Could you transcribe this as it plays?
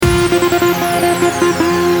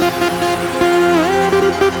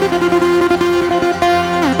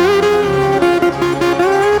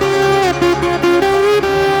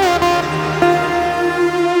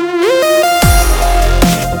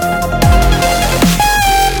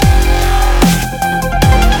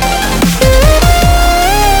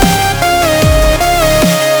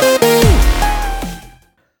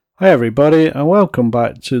Hi everybody and welcome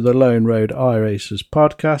back to the Lone Road iRacers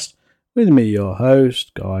podcast with me, your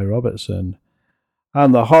host, Guy Robertson.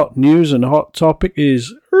 And the hot news and hot topic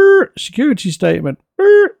is security statement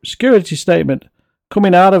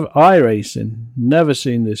coming out of iRacing. Never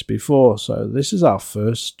seen this before, so this is our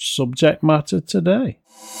first subject matter today.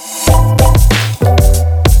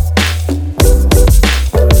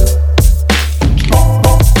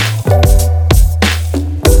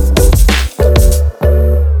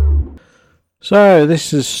 So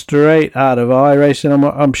this is straight out of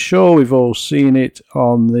iRacing. I'm sure we've all seen it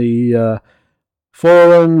on the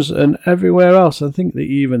forums and everywhere else. I think they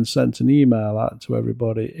even sent an email out to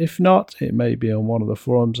everybody. If not, it may be on one of the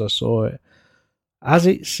forums I saw it. As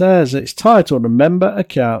it says, it's titled a Member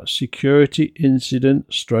Account Security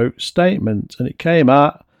Incident Stroke Statement. And it came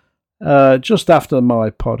out just after my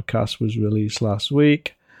podcast was released last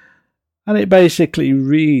week. And it basically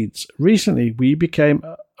reads, recently we became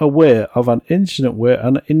aware of an incident where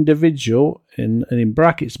an individual, in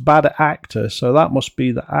brackets bad actor, so that must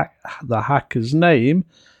be the hacker's name,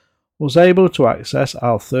 was able to access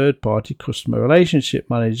our third-party customer relationship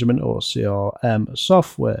management or CRM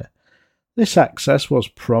software. This access was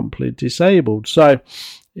promptly disabled. So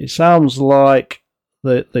it sounds like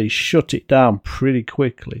they shut it down pretty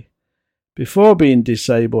quickly. Before being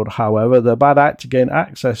disabled, however, the bad actor gained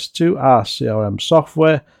access to our CRM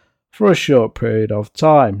software for a short period of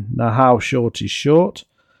time. Now, how short is short?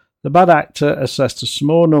 The bad actor assessed a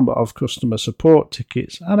small number of customer support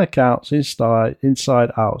tickets and accounts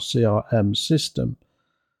inside our CRM system.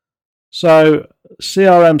 So,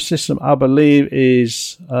 CRM system, I believe,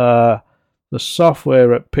 is the software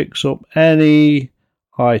that picks up any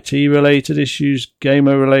IT-related issues,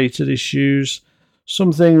 gamer-related issues,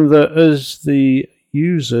 something that as the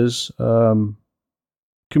users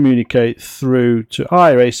communicate through to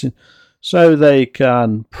iRacing so they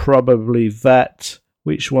can probably vet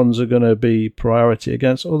which ones are going to be priority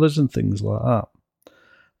against others and things like that.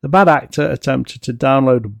 The bad actor attempted to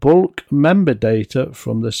download bulk member data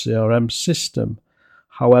from the CRM system.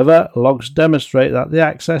 However, logs demonstrate that the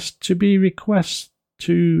access to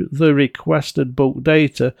the requested bulk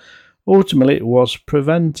data ultimately was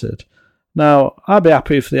prevented. Now, I'd be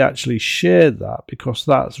happy if they actually shared that, because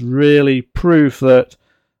that's really proof that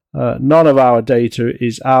none of our data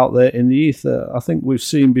is out there in the ether. I think we've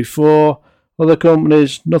seen before other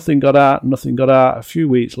companies, nothing got out. A few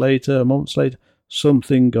weeks later, months later,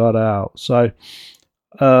 something got out. So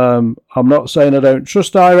I'm not saying I don't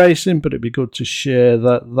trust iRacing, but it'd be good to share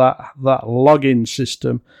that login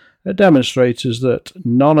system that demonstrates that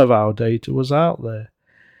none of our data was out there.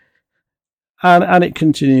 And it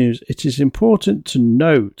continues, it is important to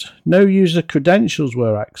note no user credentials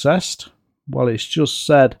were accessed. Well, it's just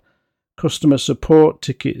said customer support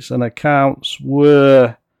tickets and accounts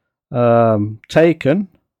were taken.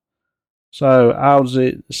 So how does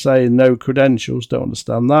it say no credentials? Don't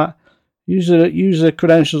understand that. User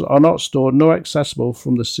credentials are not stored nor accessible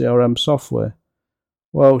from the CRM software.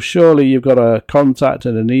 Well, surely you've got a contact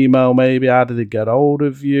and an email maybe. How did they get hold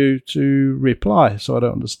of you to reply? So I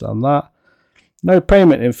don't understand that. No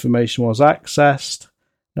payment information was accessed.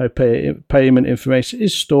 No payment information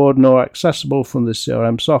is stored nor accessible from the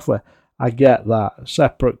CRM software. I get that.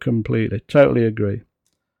 Separate completely. Totally agree.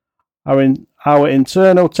 Our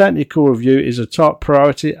internal technical review is a top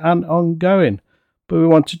priority and ongoing, but we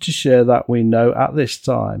wanted to share that we know at this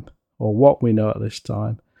time, or what we know at this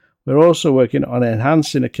time. We're also working on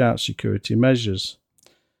enhancing account security measures.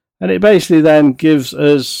 And it basically then gives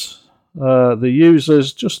us, the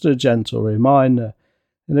users, just a gentle reminder.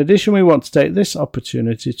 In addition, we want to take this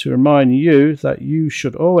opportunity to remind you that you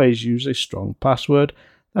should always use a strong password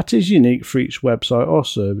that is unique for each website or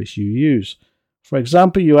service you use. For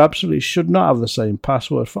example, you absolutely should not have the same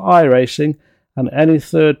password for iRacing and any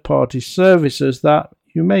third-party services that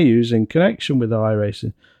you may use in connection with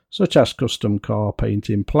iRacing, such as custom car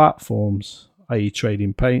painting platforms, i.e.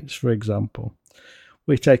 trading paints, for example.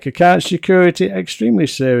 We take account security extremely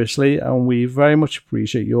seriously, and we very much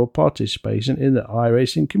appreciate your participation in the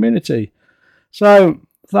iRacing community. So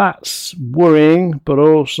that's worrying, but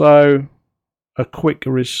also a quick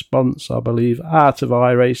response, I believe, out of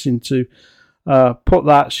iRacing to put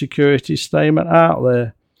that security statement out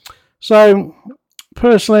there. So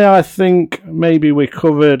personally, I think maybe we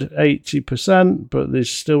covered 80%, but there's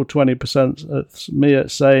still 20% of me at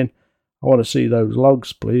saying, I want to see those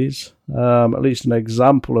logs, please. At least an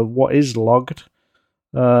example of what is logged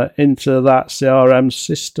into that CRM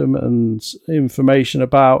system and information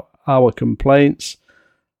about our complaints.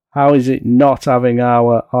 How is it not having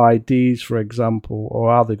our IDs, for example,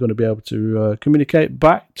 or are they going to be able to communicate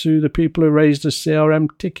back to the people who raised a CRM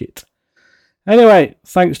ticket? Anyway,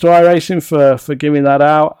 thanks to iRacing for giving that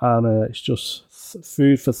out, and it's just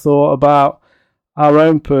food for thought about our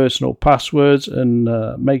own personal passwords and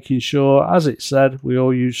making sure, as it said, we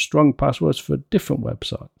all use strong passwords for different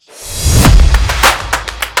websites.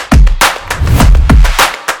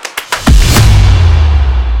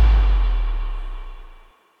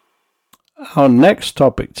 Our next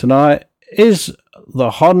topic tonight is the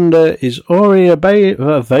Honda is already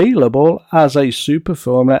available as a Super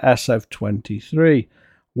Formula SF23.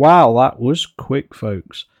 Wow, that was quick,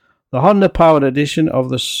 folks. The Honda-powered edition of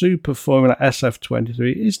the Super Formula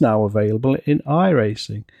SF23 is now available in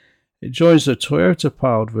iRacing. It joins the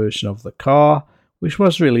Toyota-powered version of the car, which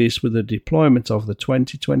was released with the deployment of the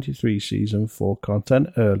 2023 Season 4 content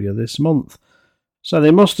earlier this month. So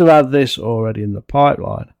they must have had this already in the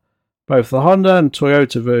pipeline. Both the Honda and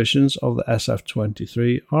Toyota versions of the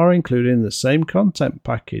SF23 are included in the same content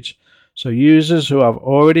package, so users who have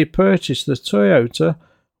already purchased the Toyota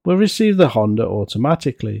will receive the Honda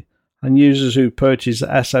automatically, and users who purchase the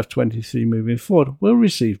SF23 moving forward will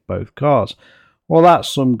receive both cars. Well, that's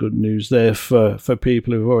some good news there for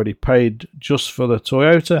people who've already paid just for the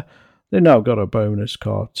Toyota. They've now got a bonus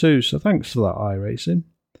car too, so thanks for that, iRacing.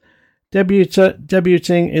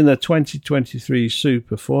 Debuting in the 2023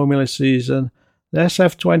 Super Formula season, the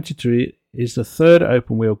SF23 is the third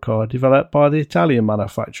open-wheel car developed by the Italian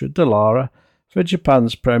manufacturer Dallara for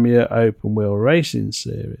Japan's premier open-wheel racing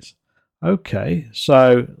series. Okay,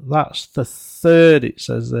 so that's the third, it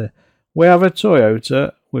says there. We have a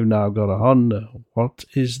Toyota, we've now got a Honda. What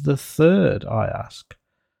is the third, I ask?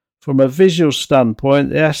 From a visual standpoint,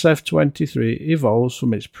 the SF23 evolves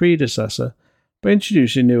from its predecessor by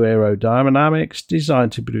introducing new aerodynamics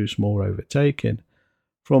designed to produce more overtaking.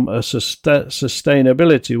 From a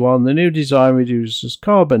sustainability one, the new design reduces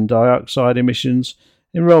carbon dioxide emissions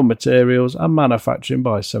in raw materials and manufacturing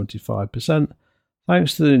by 75%,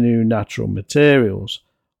 thanks to the new natural materials,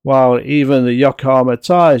 while even the Yokohama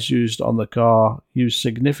tyres used on the car use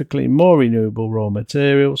significantly more renewable raw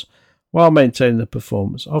materials while maintaining the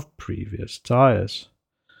performance of previous tyres.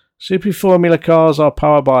 Super Formula cars are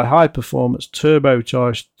powered by high-performance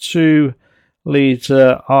turbocharged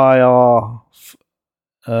 2-litre IR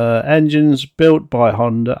engines built by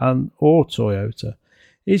Honda or Toyota,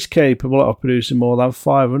 each capable of producing more than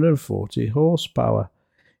 540 horsepower.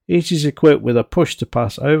 Each is equipped with a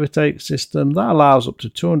push-to-pass overtake system that allows up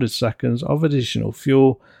to 200 seconds of additional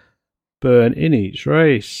fuel burn in each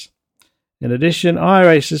race. In addition,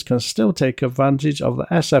 iRacers can still take advantage of the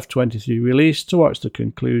SF23 release to watch the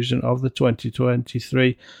conclusion of the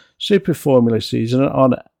 2023 Super Formula season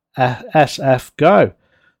on SF Go,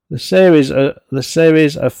 the series'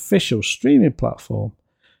 official streaming platform.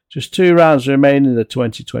 Just 2 rounds remain in the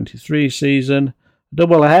 2023 season. A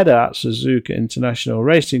double header at Suzuka International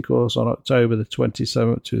Racing Course on October the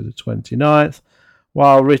 27th to the 29th.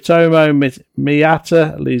 While Ritomo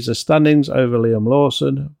Miyata leads the standings over Liam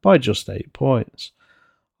Lawson by just 8 points.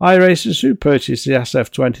 iRacers who purchased the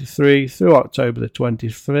SF23 through October the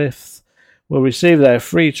 25th will receive their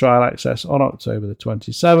free trial access on October the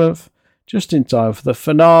 27th, just in time for the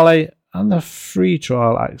finale, and the free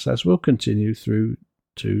trial access will continue through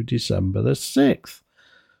to December the 6th.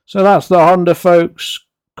 So that's the Honda, folks,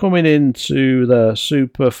 coming into the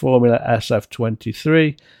Super Formula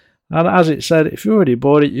SF23. And as it said, if you already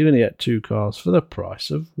bought it, you're going to get 2 cars for the price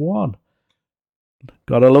of 1.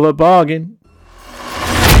 Gotta love a bargain.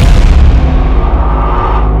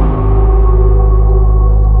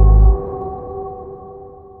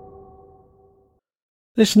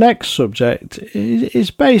 This next subject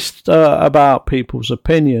is based about people's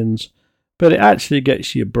opinions, but it actually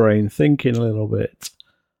gets your brain thinking a little bit.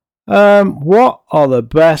 What are the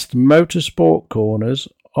best motorsport corners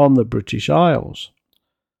on the British Isles?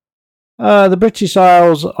 The British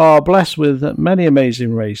Isles are blessed with many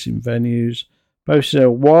amazing racing venues, boasting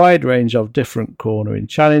a wide range of different cornering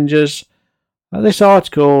challenges. This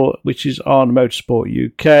article, which is on Motorsport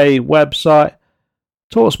UK website,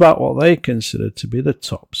 talks about what they consider to be the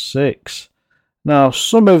top 6. Now,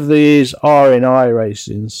 some of these are in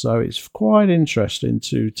iRacing, so it's quite interesting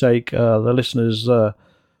to take the listeners'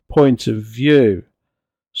 point of view.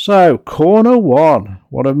 So, corner 1,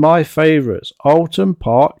 one of my favourites, Alton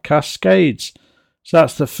Park Cascades. So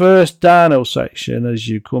that's the first downhill section as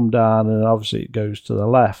you come down, and obviously it goes to the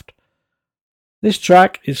left. This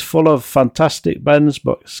track is full of fantastic bends,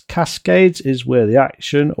 but Cascades is where the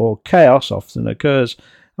action or chaos often occurs,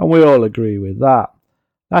 and we all agree with that.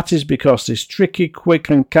 That is because this tricky, quick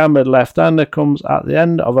and cambered left-hander comes at the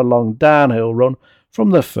end of a long downhill run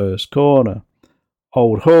from the first corner,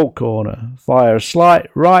 Old Hall Corner, via a slight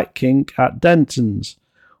right kink at Denton's.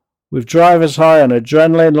 With drivers high on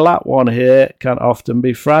adrenaline, lap 1 here can often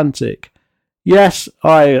be frantic. Yes,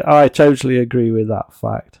 I totally agree with that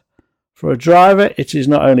fact. For a driver, it is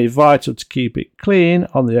not only vital to keep it clean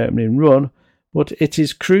on the opening run, but it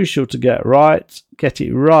is crucial to get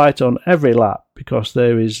it right on every lap, because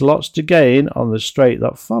there is lots to gain on the straight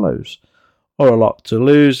that follows, or a lot to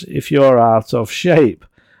lose if you're out of shape.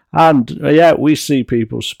 And yeah, we see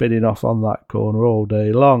people spinning off on that corner all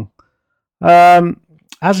day long.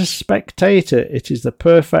 As a spectator, it is the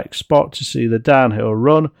perfect spot to see the downhill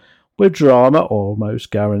run, with drama almost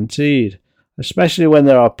guaranteed, especially when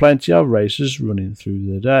there are plenty of racers running through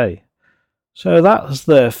the day. So that's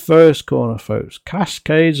their first corner, folks.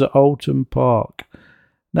 Cascades at Oulton Park.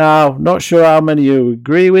 Now, not sure how many of you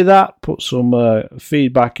agree with that. Put some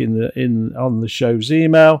feedback on the show's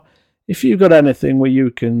email. If you've got anything where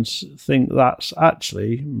you can think that's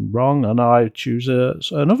actually wrong, and I choose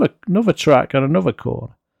another track and another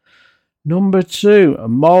corner. Number 2,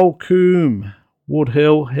 Molecombe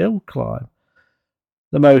Woodhill Hill Climb.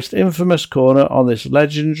 The most infamous corner on this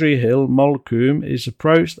legendary hill, Molecombe, is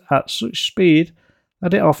approached at such speed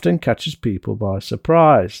that it often catches people by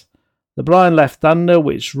surprise. The blind left-hander,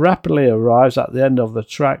 which rapidly arrives at the end of the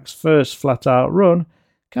track's first flat-out run,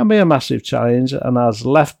 can be a massive challenge and has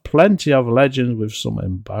left plenty of legends with some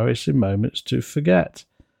embarrassing moments to forget.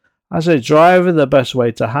 As a driver, the best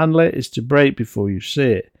way to handle it is to brake before you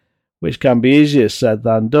see it, which can be easier said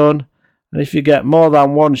than done. And if you get more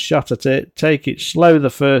than one shot at it, take it slow the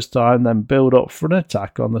first time, then build up for an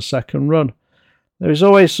attack on the second run. There is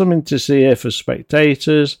always something to see here for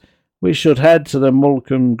spectators. We should head to the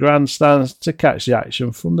Molecombe grandstands to catch the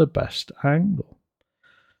action from the best angle.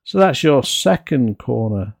 So that's your second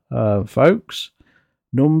corner, folks.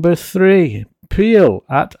 Number 3, Peel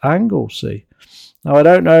at Anglesey. Now, I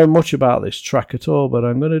don't know much about this track at all, but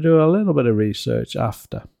I'm going to do a little bit of research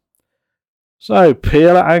after. So,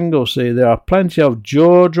 Peel at Anglesey, there are plenty of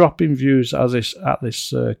jaw-dropping views at this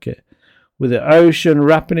circuit, with the ocean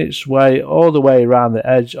wrapping its way all the way around the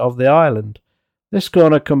edge of the island. This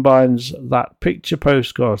corner combines that picture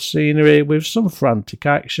postcard scenery with some frantic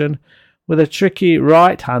action, with a tricky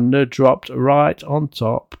right-hander dropped right on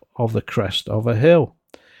top of the crest of a hill.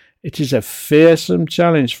 It is a fearsome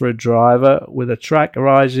challenge for a driver, with a track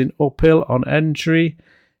rising uphill on entry,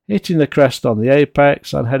 hitting the crest on the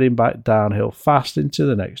apex and heading back downhill fast into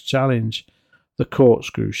the next challenge, the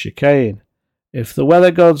corkscrew chicane. If the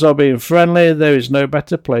weather gods are being friendly, there is no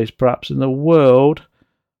better place perhaps in the whole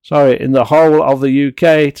of the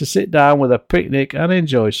UK to sit down with a picnic and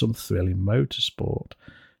enjoy some thrilling motorsport.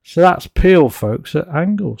 So that's Peel, folks, at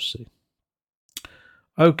Anglesey.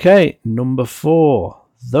 Okay, number 4,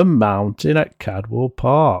 The Mountain at Cadwell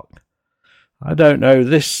Park. I don't know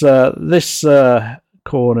this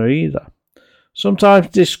corner either. Sometimes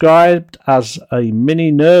described as a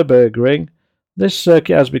mini Nürburgring, this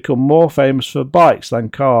circuit has become more famous for bikes than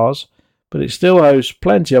cars, but it still hosts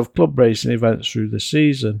plenty of club racing events through the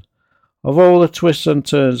season. Of all the twists and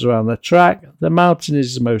turns around the track, the mountain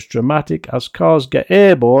is the most dramatic, as cars get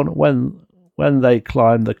airborne when they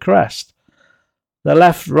climb the crest. The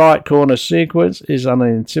left-right corner sequence is as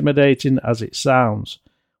intimidating as it sounds,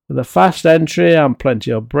 with a fast entry and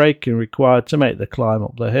plenty of braking required to make the climb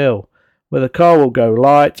up the hill, where the car will go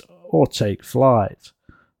light or take flight.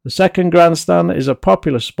 The second grandstand is a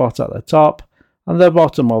popular spot at the top, and the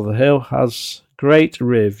bottom of the hill has great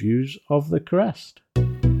rear views of the crest.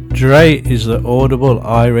 Dre is the audible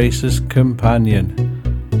iRacer's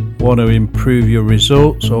companion. Want to improve your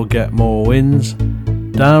results or get more wins?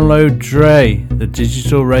 Download Dre, the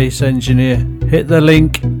digital race engineer. Hit the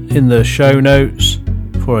link in the show notes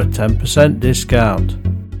for a 10% discount.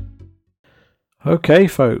 Okay,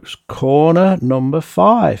 folks, corner number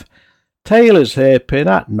 5. Taylor's Hairpin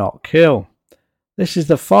at Knock Hill. This is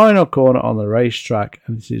the final corner on the racetrack,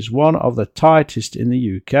 and it is one of the tightest in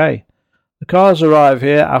the UK. The cars arrive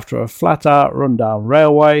here after a flat-out run-down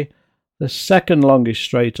railway, the second longest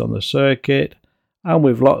straight on the circuit, and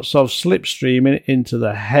with lots of slipstreaming into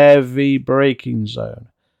the heavy braking zone.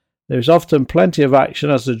 There is often plenty of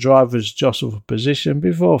action as the drivers jostle for position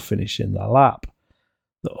before finishing the lap.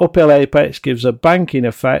 The uphill apex gives a banking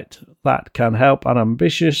effect that can help an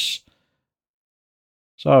ambitious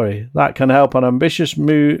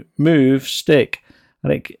move stick,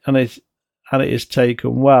 and it is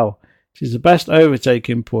taken well. It is the best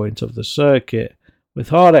overtaking point of the circuit, with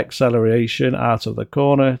hard acceleration out of the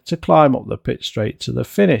corner to climb up the pit straight to the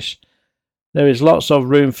finish. There is lots of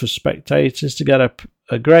room for spectators to get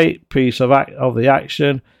a great piece of the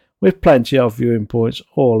action, with plenty of viewing points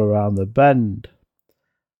all around the bend.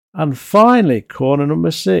 And finally, corner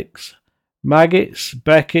number 6, Maggots,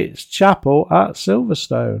 Beckett's Chapel at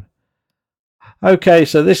Silverstone. Okay,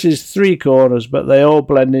 so this is 3 corners, but they all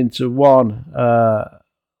blend into one.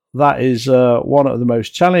 That is one of the most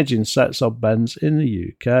challenging sets of bends in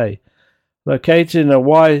the UK. Located in a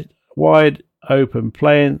wide open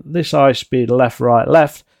plain, this high-speed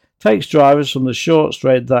left-right-left takes drivers from the short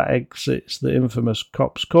straight that exits the infamous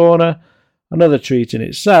Copse Corner, another treat in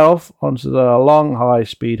itself, onto the long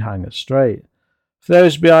high-speed hanger straight. For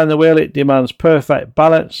those behind the wheel, it demands perfect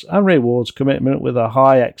balance and rewards commitment with a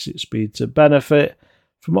high exit speed to benefit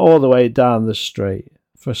from all the way down the straight.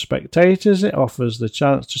 For spectators, it offers the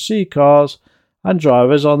chance to see cars and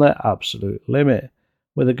drivers on their absolute limit,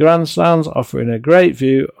 with the grandstands offering a great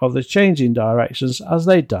view of the changing directions as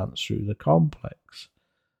they dance through the complex.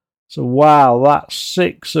 So wow, that's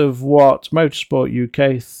 6 of what Motorsport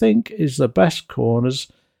UK think is the best corners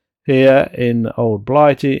here in Old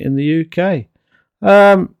Blighty in the UK.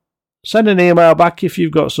 Send an email back if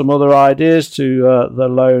you've got some other ideas to the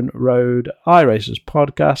Lone Road iRacers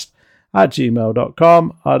podcast at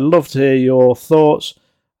gmail.com. I'd love to hear your thoughts,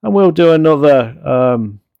 and we'll do another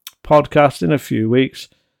podcast in a few weeks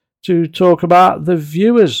to talk about the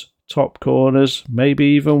viewers' top corners, maybe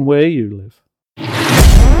even where you live.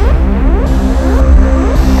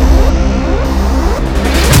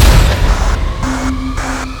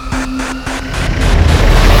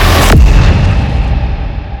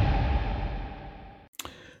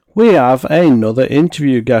 We have another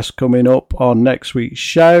interview guest coming up on next week's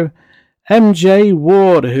show, MJ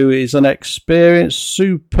Ward, who is an experienced,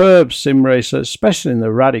 superb sim racer, especially in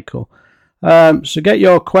the Radical. So get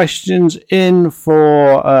your questions in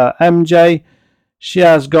for MJ. She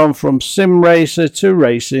has gone from sim racer to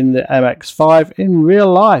racing the MX-5 in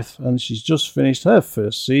real life, and she's just finished her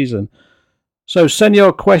first season. So send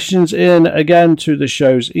your questions in again to the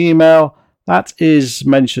show's email. That is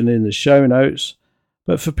mentioned in the show notes.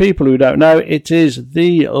 But for people who don't know, it is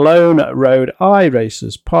the Lone Road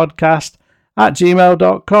iRacers podcast at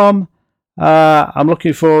gmail.com. I'm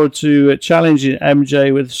looking forward to challenging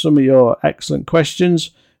MJ with some of your excellent questions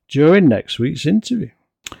during next week's interview.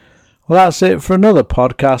 Well, that's it for another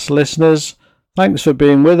podcast, listeners. Thanks for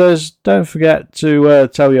being with us. Don't forget to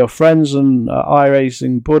tell your friends and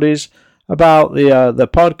iRacing buddies about the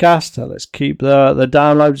podcast. Let's keep the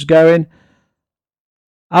downloads going.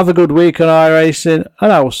 Have a good week on iRacing,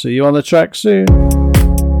 and I will see you on the track soon.